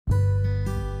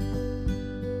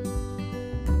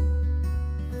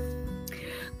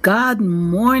God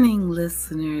morning,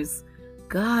 listeners.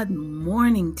 God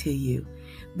morning to you.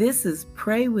 This is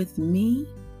Pray With Me.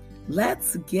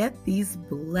 Let's get these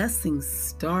blessings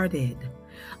started.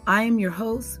 I am your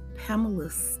host,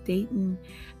 Pamela Staten,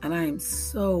 and I am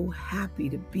so happy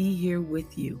to be here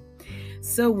with you.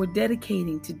 So we're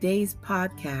dedicating today's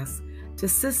podcast to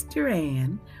Sister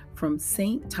Ann from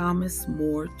St. Thomas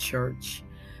More Church.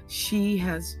 She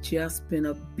has just been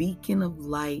a beacon of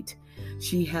light.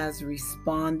 She has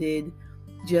responded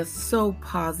just so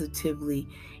positively,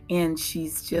 and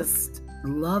she's just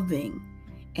loving.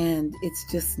 And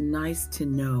it's just nice to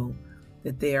know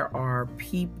that there are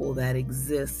people that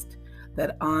exist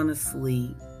that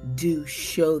honestly do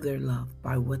show their love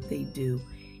by what they do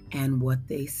and what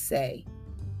they say.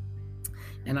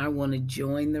 And I want to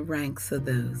join the ranks of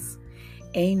those.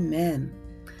 Amen.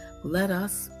 Let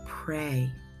us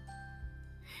pray.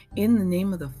 In the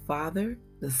name of the Father,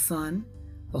 the Son,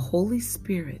 the Holy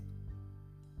Spirit.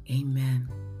 Amen.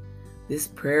 This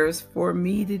prayer is for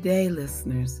me today,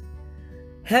 listeners.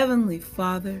 Heavenly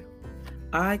Father,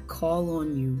 I call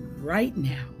on you right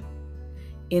now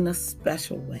in a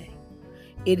special way.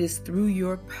 It is through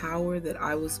your power that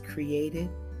I was created.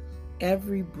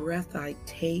 Every breath I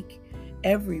take,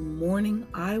 every morning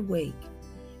I wake,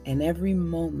 and every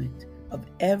moment of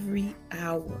every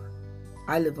hour,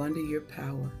 I live under your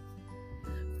power.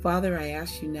 Father, I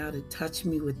ask you now to touch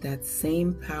me with that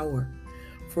same power.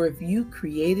 For if you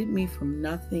created me from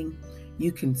nothing,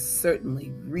 you can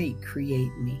certainly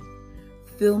recreate me.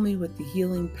 Fill me with the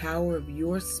healing power of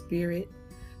your Spirit.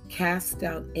 Cast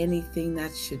out anything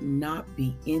that should not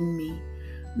be in me.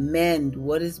 Mend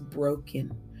what is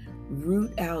broken.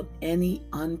 Root out any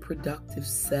unproductive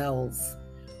cells.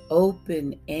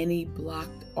 Open any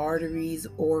blocked arteries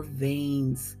or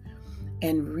veins,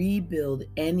 and rebuild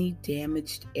any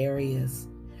damaged areas.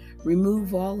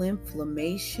 Remove all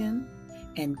inflammation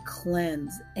and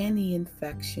cleanse any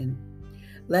infection.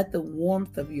 Let the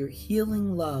warmth of your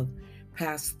healing love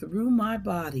pass through my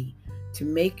body to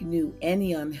make new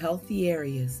any unhealthy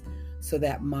areas so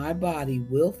that my body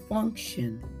will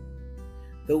function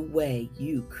the way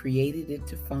you created it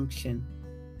to function.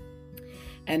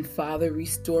 And Father,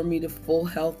 restore me to full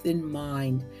health in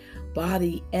mind,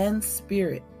 body, and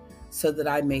spirit, so that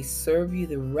I may serve you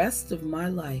the rest of my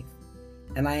life.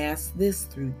 And I ask this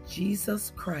through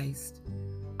Jesus Christ,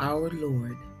 our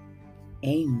Lord.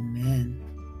 Amen.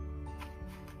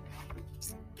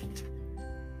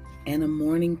 And a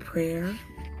morning prayer.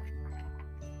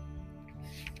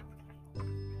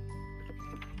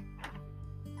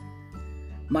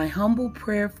 My humble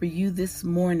prayer for you this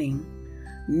morning: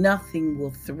 nothing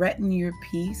will threaten your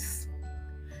peace.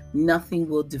 Nothing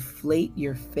will deflate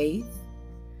your faith.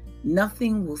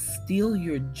 Nothing will steal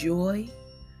your joy.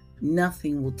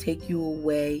 Nothing will take you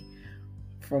away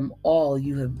from all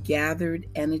you have gathered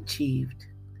and achieved.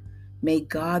 May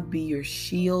God be your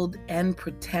shield and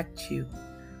protect you,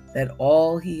 that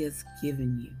all he has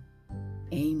given you.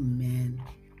 Amen.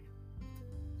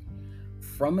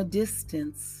 From a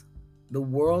distance, the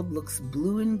world looks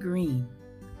blue and green,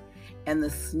 and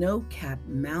the snow-capped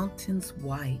mountains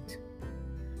white.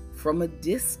 From a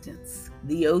distance,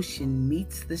 the ocean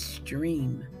meets the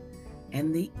stream,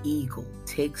 and the eagle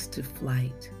takes to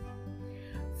flight.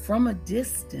 From a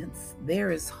distance,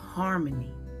 there is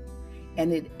harmony,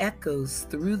 and it echoes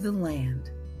through the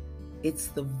land. It's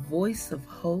the voice of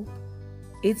hope.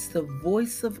 It's the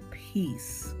voice of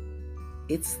peace.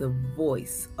 It's the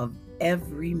voice of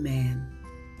every man.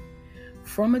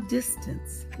 From a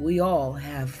distance, we all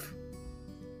have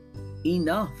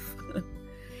enough.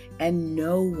 And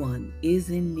no one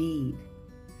is in need.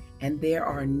 And there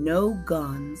are no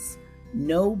guns,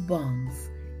 no bums,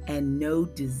 and no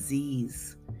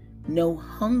disease, no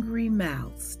hungry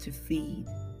mouths to feed.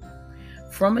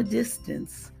 From a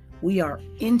distance, we are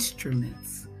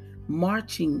instruments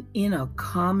marching in a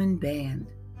common band,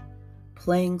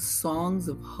 playing songs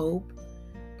of hope,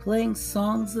 playing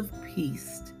songs of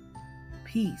peace.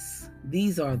 Peace,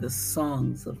 these are the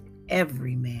songs of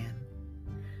every man.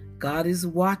 God is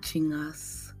watching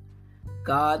us.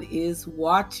 God is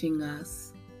watching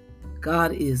us.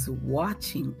 God is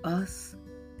watching us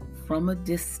from a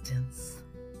distance.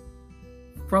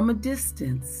 From a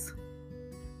distance,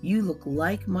 you look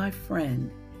like my friend,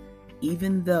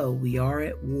 even though we are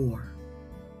at war.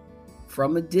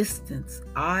 From a distance,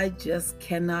 I just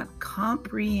cannot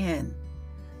comprehend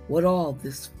what all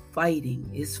this fighting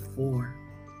is for.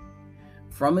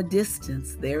 From a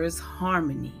distance, there is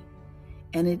harmony,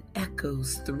 and it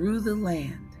echoes through the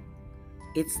land.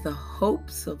 It's the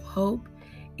hopes of hope.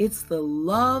 It's the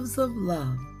loves of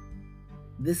love.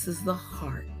 This is the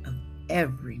heart of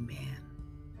every man.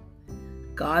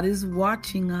 God is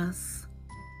watching us.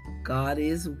 God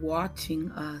is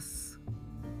watching us.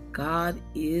 God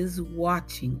is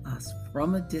watching us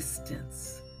from a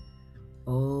distance.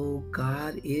 Oh,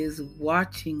 God is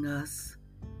watching us.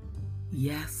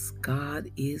 Yes, God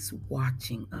is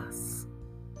watching us.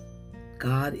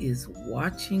 God is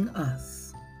watching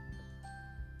us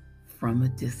from a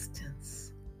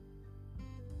distance.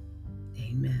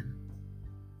 Amen.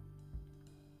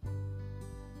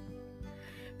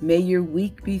 May your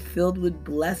week be filled with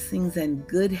blessings and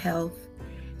good health,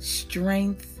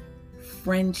 strength,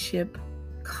 friendship,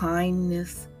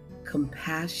 kindness,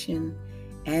 compassion,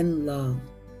 and love.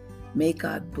 May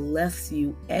God bless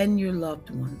you and your loved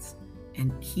ones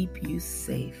and keep you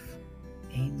safe.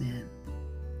 Amen.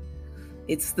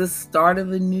 It's the start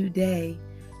of a new day.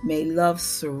 May love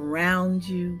surround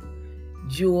you,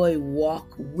 joy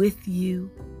walk with you,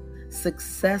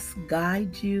 success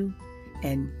guide you,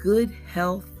 and good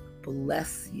health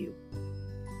bless you.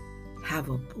 Have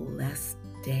a blessed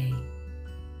day.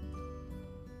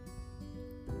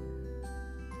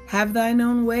 Have thine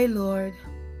own way, Lord.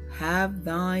 Have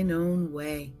thine own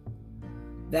way.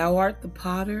 Thou art the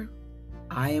potter,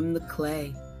 I am the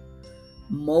clay.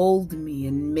 Mold me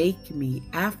and make me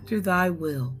after thy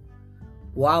will,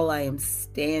 while I am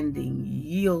standing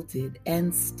yielded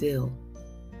and still.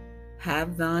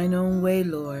 Have thine own way,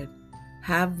 Lord.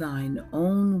 Have thine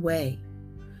own way.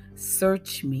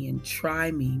 Search me and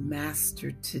try me,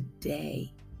 Master,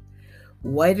 today.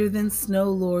 Whiter than snow,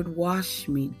 Lord, wash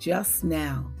me just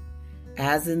now,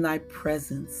 as in thy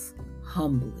presence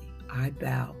humbly I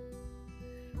bow.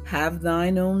 Have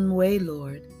thine own way,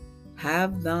 Lord.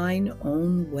 Have thine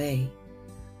own way.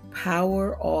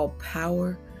 Power, all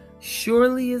power,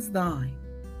 surely is thine.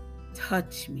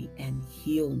 Touch me and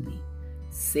heal me,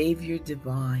 Savior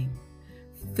divine.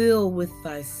 Fill with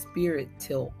thy spirit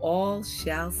till all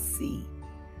shall see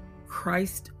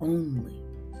Christ only,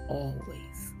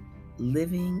 always,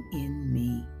 living in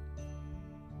me.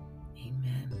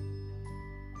 Amen.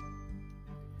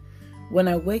 When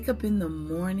I wake up in the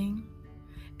morning,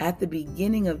 at the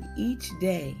beginning of each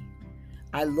day,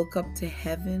 I look up to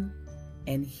heaven,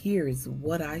 and here is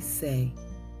what I say.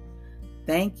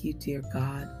 Thank you, dear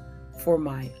God, for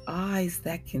my eyes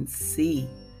that can see,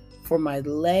 for my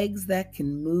legs that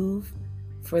can move,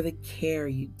 for the care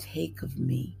you take of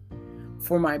me,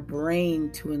 for my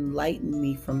brain to enlighten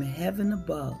me from heaven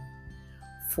above,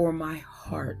 for my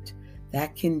heart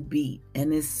that can beat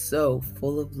and is so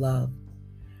full of love.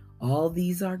 All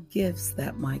these are gifts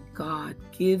that my God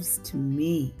gives to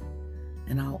me,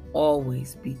 and I'll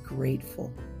always be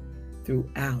grateful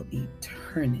throughout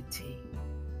eternity.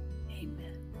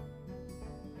 Amen.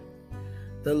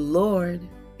 The Lord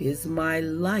is my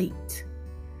light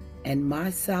and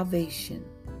my salvation.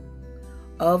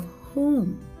 Of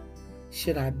whom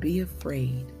should I be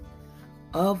afraid?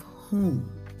 Of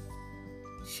whom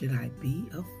should I be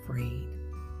afraid?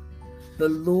 The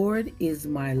Lord is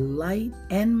my light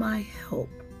and my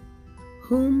help.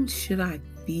 Whom should I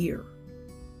fear?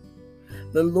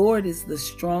 The Lord is the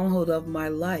stronghold of my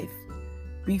life.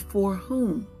 Before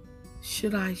whom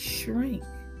should I shrink?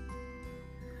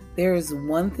 There is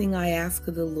one thing I ask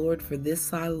of the Lord, for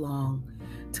this I long,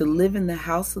 to live in the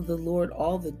house of the Lord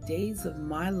all the days of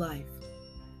my life.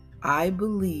 I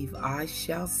believe I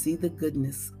shall see the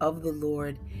goodness of the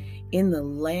Lord in the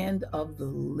land of the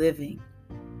living.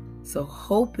 So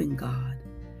hope in God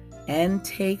and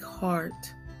take heart.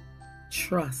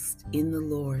 Trust in the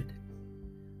Lord.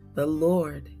 The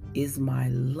Lord is my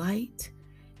light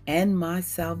and my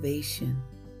salvation.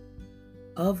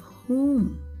 Of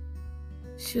whom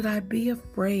should I be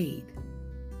afraid?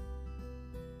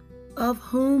 Of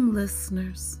whom,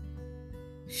 listeners,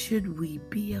 should we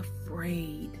be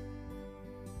afraid?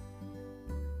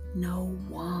 No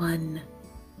one.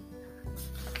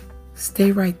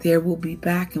 Stay right there. We'll be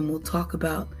back and we'll talk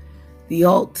about the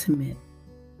ultimate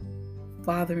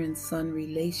father and son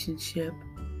relationship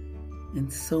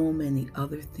and so many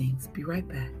other things. Be right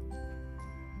back.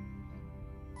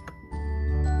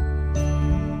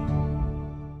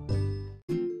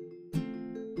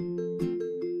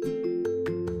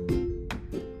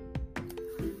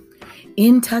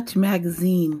 In Touch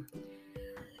magazine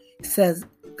says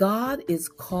God is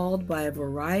called by a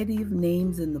variety of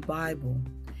names in the Bible,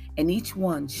 and each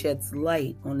one sheds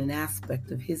light on an aspect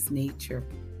of his nature.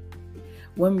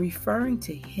 When referring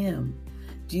to him,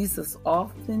 Jesus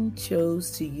often chose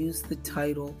to use the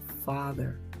title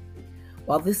Father.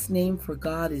 While this name for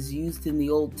God is used in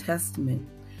the Old Testament,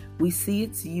 we see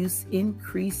its use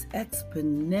increase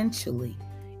exponentially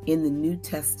in the New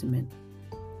Testament.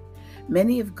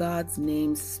 Many of God's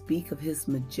names speak of his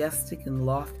majestic and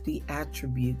lofty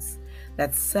attributes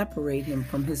that separate him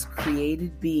from his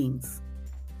created beings.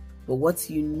 But what's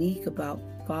unique about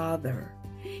Father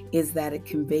is that it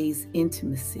conveys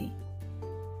intimacy.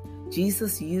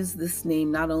 Jesus used this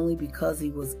name not only because he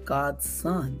was God's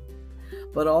Son,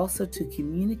 but also to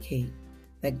communicate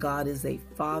that God is a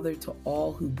Father to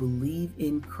all who believe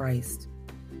in Christ.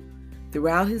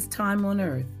 Throughout his time on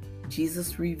earth,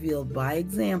 Jesus revealed by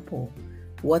example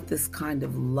what this kind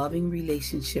of loving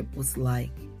relationship was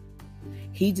like.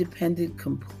 He depended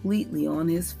completely on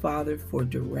his Father for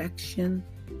direction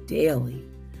daily,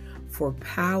 for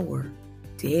power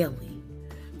daily,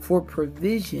 for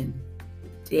provision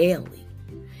daily,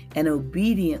 and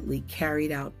obediently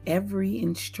carried out every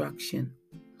instruction.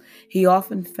 He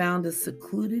often found a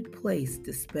secluded place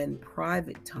to spend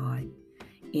private time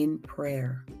in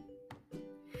prayer.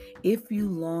 If you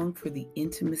long for the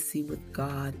intimacy with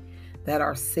God that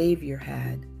our Savior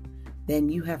had, then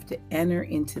you have to enter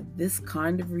into this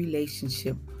kind of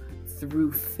relationship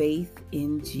through faith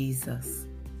in Jesus.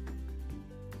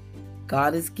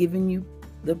 God has given you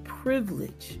the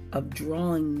privilege of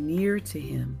drawing near to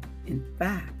him. In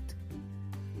fact,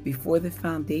 before the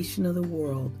foundation of the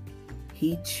world,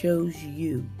 he chose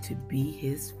you to be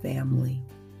his family.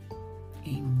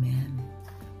 Amen.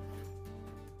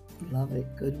 Love it.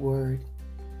 Good word.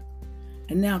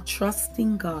 And now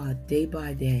trusting God day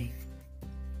by day.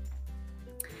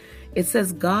 It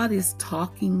says God is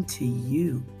talking to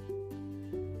you.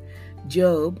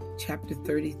 Job chapter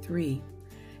 33,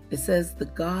 it says the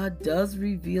God does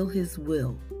reveal his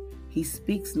will. He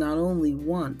speaks not only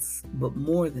once, but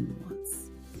more than once.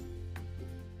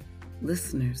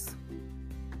 Listeners,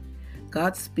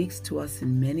 God speaks to us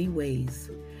in many ways,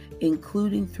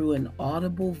 including through an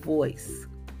audible voice.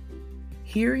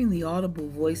 Hearing the audible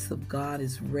voice of God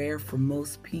is rare for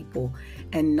most people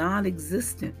and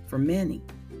non-existent for many.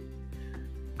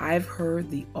 I've heard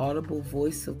the audible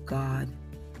voice of God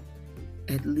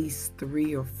at least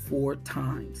 3 or 4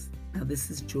 times. Now, this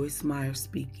is Joyce Meyer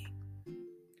speaking.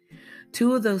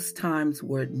 2 of those times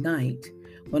were at night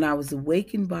when I was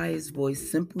awakened by his voice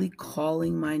simply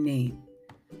calling my name,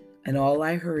 and all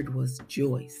I heard was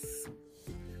Joyce.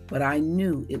 But I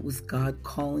knew it was God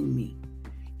calling me.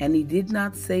 And he did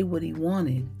not say what he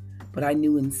wanted, but I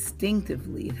knew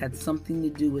instinctively it had something to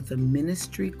do with a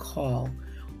ministry call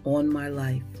on my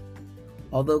life,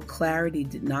 although clarity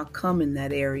did not come in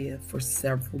that area for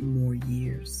several more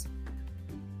years.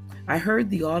 I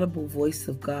heard the audible voice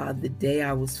of God the day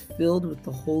I was filled with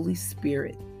the Holy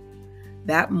Spirit.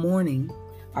 That morning,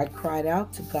 I cried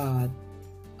out to God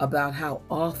about how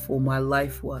awful my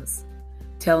life was,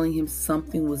 telling him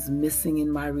something was missing in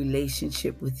my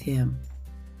relationship with him.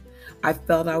 I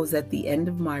felt I was at the end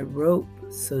of my rope,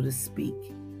 so to speak,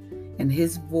 and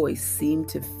his voice seemed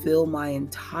to fill my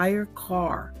entire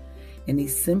car, and he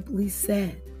simply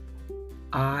said,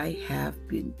 I have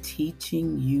been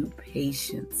teaching you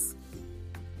patience.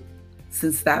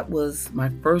 Since that was my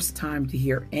first time to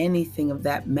hear anything of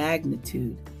that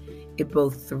magnitude, it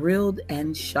both thrilled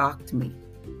and shocked me.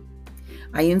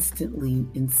 I instinctively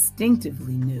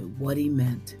knew what he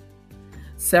meant.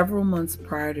 Several months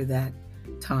prior to that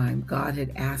time, God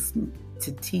had asked me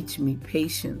to teach me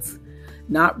patience,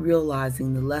 not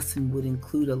realizing the lesson would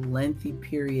include a lengthy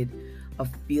period of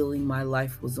feeling my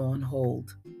life was on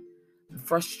hold. The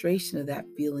frustration of that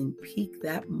feeling peaked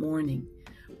that morning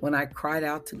when I cried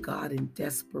out to God in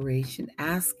desperation,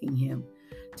 asking him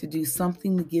to do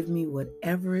something to give me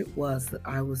whatever it was that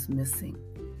I was missing.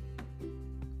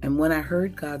 And when I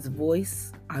heard God's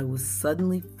voice, I was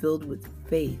suddenly filled with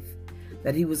faith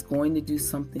that he was going to do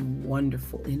something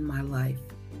wonderful in my life.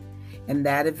 And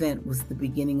that event was the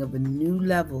beginning of a new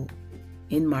level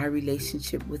in my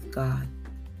relationship with God.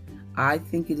 I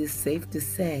think it is safe to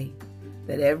say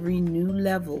that every new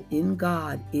level in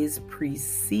God is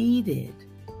preceded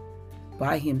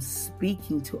by him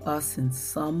speaking to us in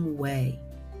some way.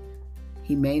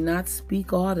 He may not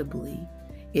speak audibly.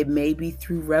 It may be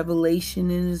through revelation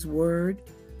in his word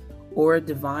or a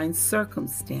divine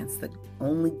circumstance that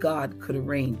only God could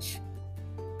arrange.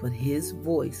 But his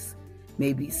voice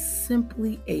may be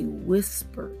simply a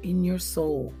whisper in your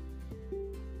soul.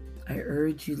 I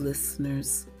urge you,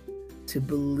 listeners, to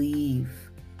believe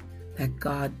that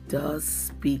God does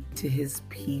speak to his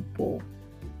people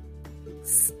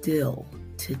still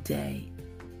today.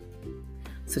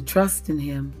 So trust in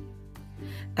him.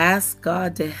 Ask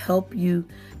God to help you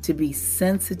to be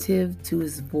sensitive to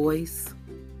his voice.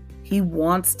 He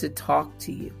wants to talk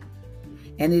to you.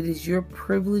 And it is your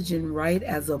privilege and right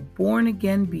as a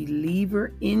born-again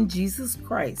believer in Jesus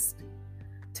Christ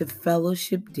to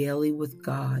fellowship daily with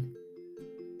God.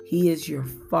 He is your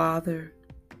Father.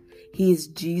 He is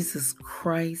Jesus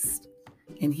Christ,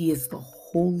 and He is the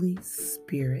Holy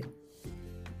Spirit.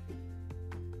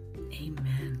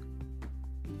 Amen.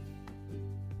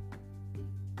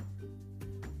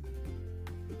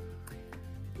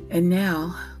 And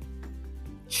now,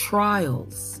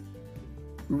 trials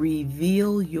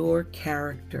reveal your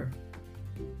character.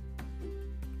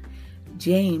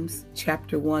 James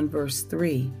chapter 1 verse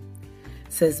 3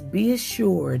 says, "Be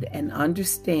assured and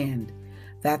understand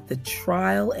that the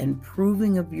trial and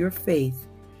proving of your faith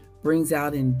brings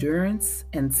out endurance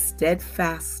and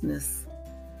steadfastness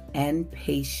and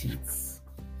patience."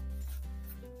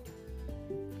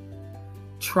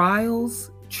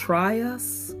 Trials try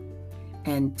us,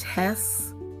 and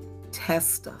tests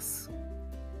test us.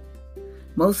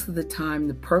 Most of the time,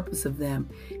 the purpose of them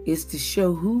is to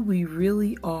show who we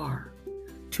really are,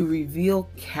 to reveal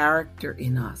character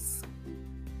in us.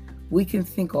 We can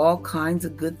think all kinds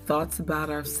of good thoughts about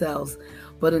ourselves,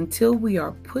 but until we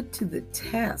are put to the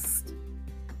test,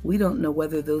 we don't know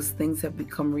whether those things have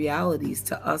become realities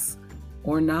to us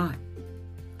or not.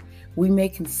 We may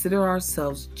consider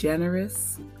ourselves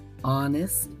generous,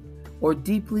 honest, or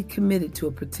deeply committed to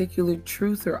a particular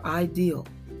truth or ideal.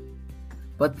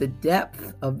 But the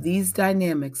depth of these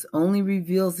dynamics only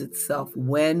reveals itself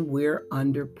when we're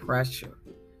under pressure.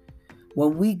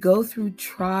 When we go through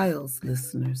trials,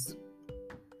 listeners,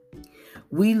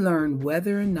 we learn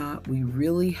whether or not we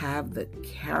really have the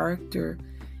character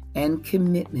and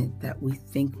commitment that we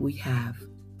think we have.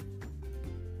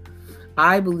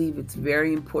 I believe it's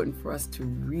very important for us to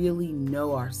really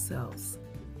know ourselves.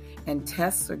 And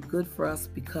tests are good for us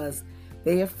because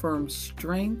they affirm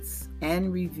strengths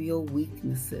and reveal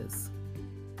weaknesses.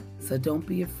 So don't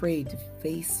be afraid to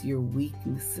face your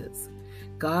weaknesses.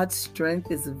 God's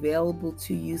strength is available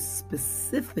to you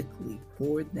specifically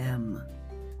for them.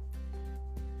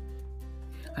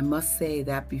 I must say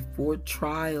that before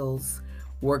trials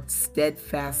worked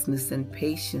steadfastness and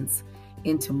patience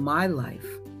into my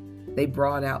life, they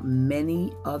brought out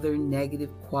many other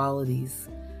negative qualities,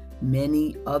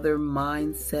 many other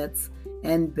mindsets,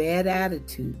 and bad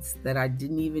attitudes that I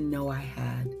didn't even know I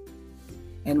had.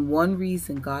 And one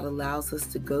reason God allows us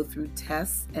to go through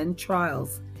tests and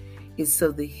trials is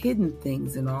so the hidden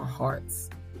things in our hearts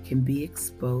can be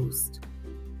exposed.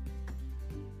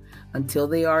 Until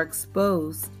they are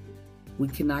exposed, we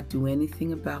cannot do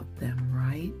anything about them,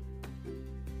 right?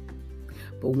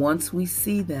 But once we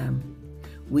see them,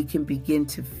 we can begin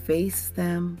to face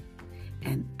them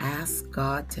and ask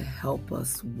God to help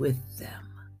us with them.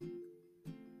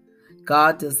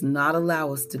 God does not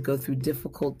allow us to go through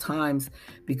difficult times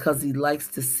because He likes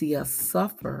to see us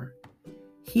suffer.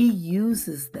 He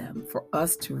uses them for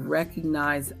us to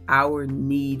recognize our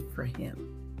need for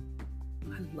Him.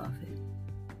 I love it.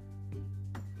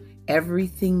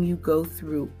 Everything you go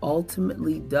through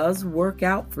ultimately does work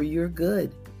out for your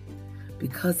good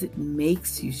because it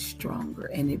makes you stronger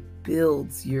and it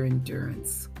builds your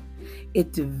endurance.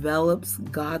 It develops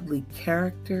godly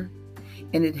character,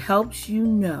 and it helps you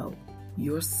know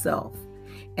yourself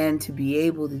and to be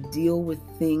able to deal with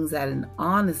things at an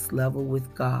honest level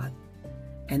with God,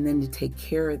 and then to take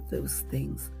care of those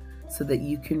things so that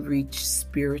you can reach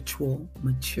spiritual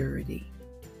maturity.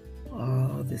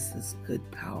 Oh, this is good,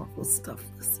 powerful stuff,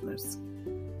 listeners.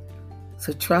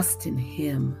 So trust in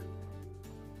Him.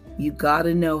 You got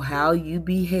to know how you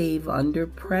behave under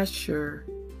pressure.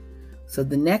 So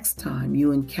the next time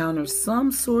you encounter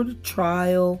some sort of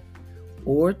trial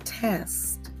or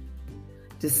test,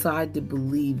 decide to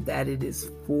believe that it is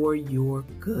for your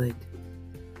good.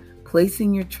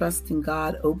 Placing your trust in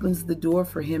God opens the door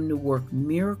for Him to work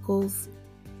miracles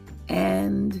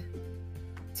and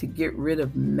to get rid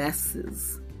of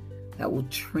messes that will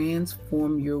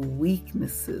transform your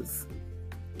weaknesses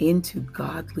into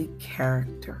godly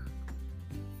character.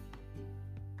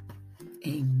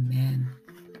 Amen.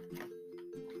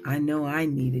 I know I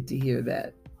needed to hear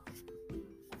that.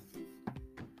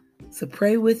 So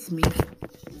pray with me.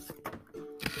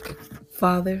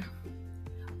 Father,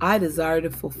 I desire to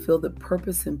fulfill the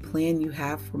purpose and plan You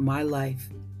have for my life.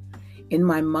 In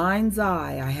my mind's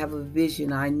eye, I have a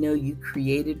vision I know You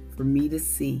created for me to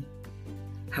see.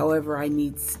 However, I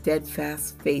need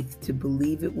steadfast faith to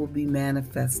believe it will be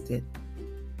manifested.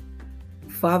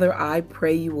 Father, I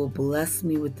pray You will bless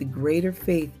me with the greater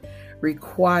faith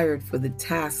required for the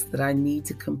tasks that I need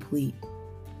to complete.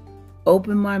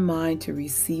 Open my mind to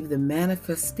receive the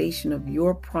manifestation of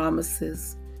Your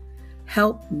promises.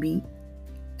 Help me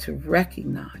to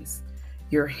recognize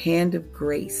Your hand of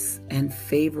grace and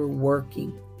favor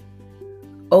working.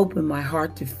 Open my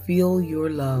heart to feel your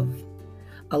love.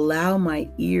 Allow my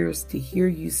ears to hear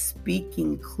you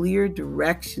speaking clear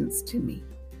directions to me,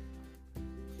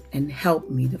 and help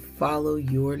me to follow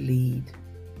your lead.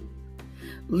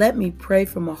 Let me pray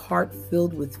from a heart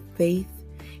filled with faith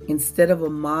instead of a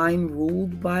mind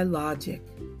ruled by logic.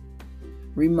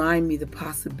 Remind me the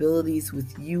possibilities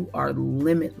with you are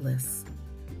limitless.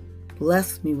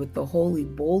 Bless me with the holy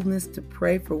boldness to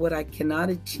pray for what I cannot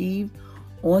achieve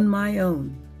on my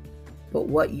own, but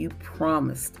what you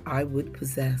promised I would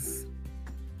possess.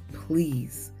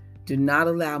 Please do not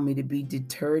allow me to be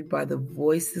deterred by the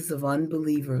voices of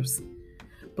unbelievers,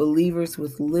 believers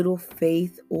with little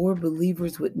faith, or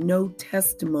believers with no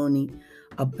testimony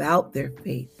about their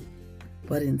faith,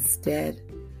 but instead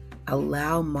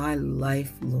allow my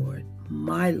life, Lord,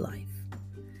 my life,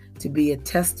 to be a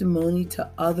testimony to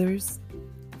others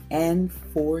and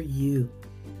for you.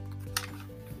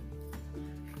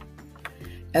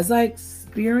 As I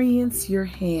experience your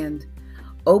hand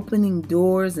opening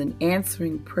doors and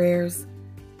answering prayers,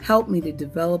 help me to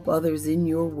develop others in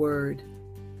your word.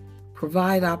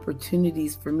 Provide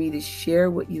opportunities for me to share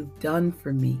what you've done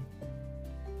for me.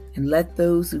 And let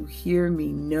those who hear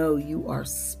me know you are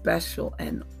special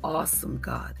and awesome,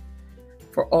 God,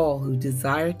 for all who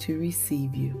desire to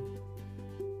receive you.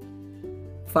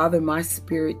 Father, my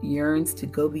spirit yearns to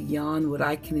go beyond what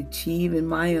I can achieve in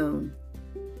my own.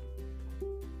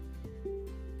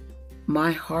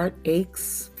 My heart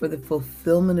aches for the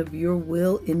fulfillment of your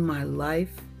will in my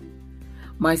life.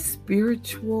 My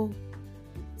spiritual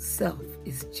self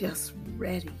is just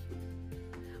ready.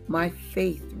 My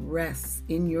faith rests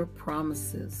in your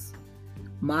promises.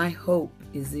 My hope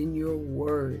is in your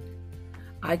word.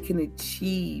 I can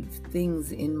achieve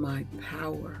things in my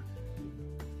power.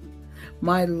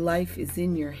 My life is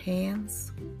in your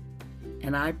hands,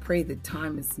 and I pray the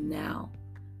time is now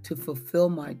to fulfill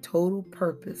my total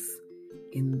purpose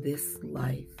in this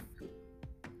life.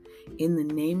 In the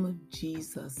name of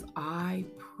Jesus, I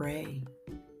pray.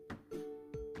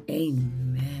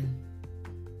 Amen.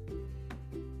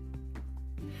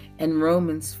 And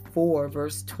Romans 4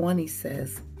 verse 20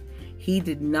 says, "He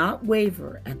did not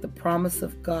waver at the promise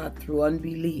of God through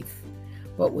unbelief,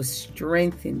 but was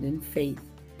strengthened in faith,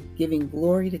 giving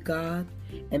glory to God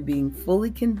and being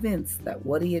fully convinced that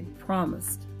what he had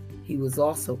promised, he was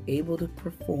also able to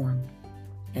perform.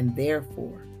 And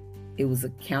therefore, it was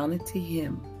accounted to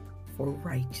him for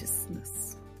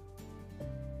righteousness."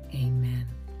 Amen.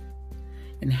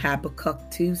 And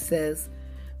Habakkuk 2 says,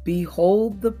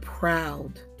 "Behold the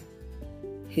proud.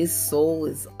 His soul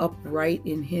is upright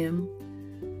in him,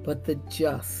 but the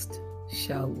just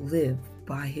shall live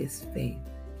by his faith."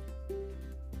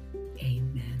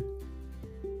 Amen.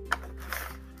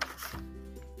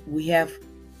 We have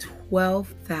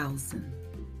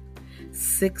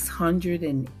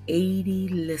 12,680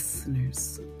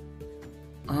 listeners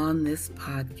on this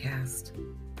podcast.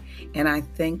 And I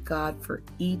thank God for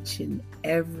each and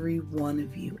every one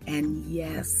of you. And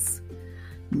yes,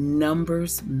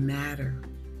 numbers matter.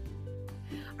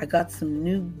 I got some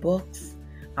new books.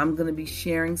 I'm going to be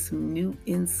sharing some new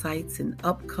insights in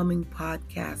upcoming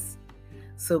podcasts.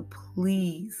 So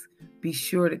please be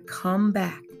sure to come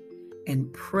back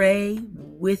and pray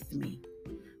with me,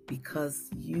 because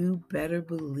you better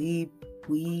believe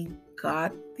we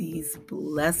got these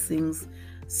blessings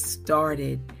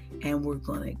started, and we're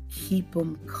going to keep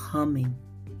them coming.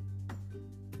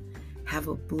 Have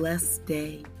a blessed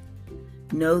day.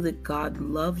 Know that God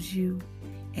loves you,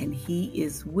 and he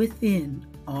is within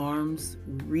arm's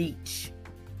reach.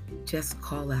 Just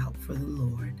call out for the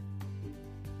Lord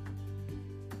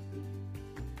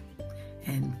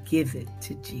and give it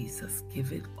to Jesus.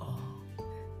 Give it all.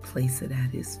 Place it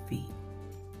at his feet.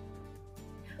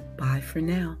 Bye for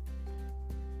now.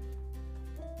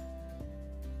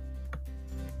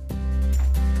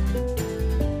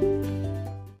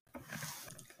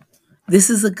 This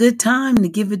is a good time to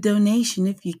give a donation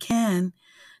if you can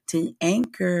to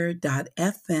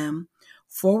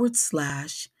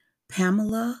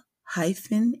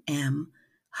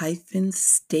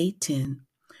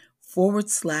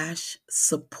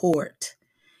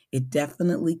It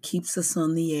definitely keeps us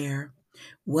on the air.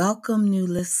 Welcome, new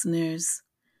listeners.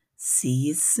 See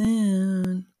you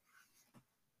soon.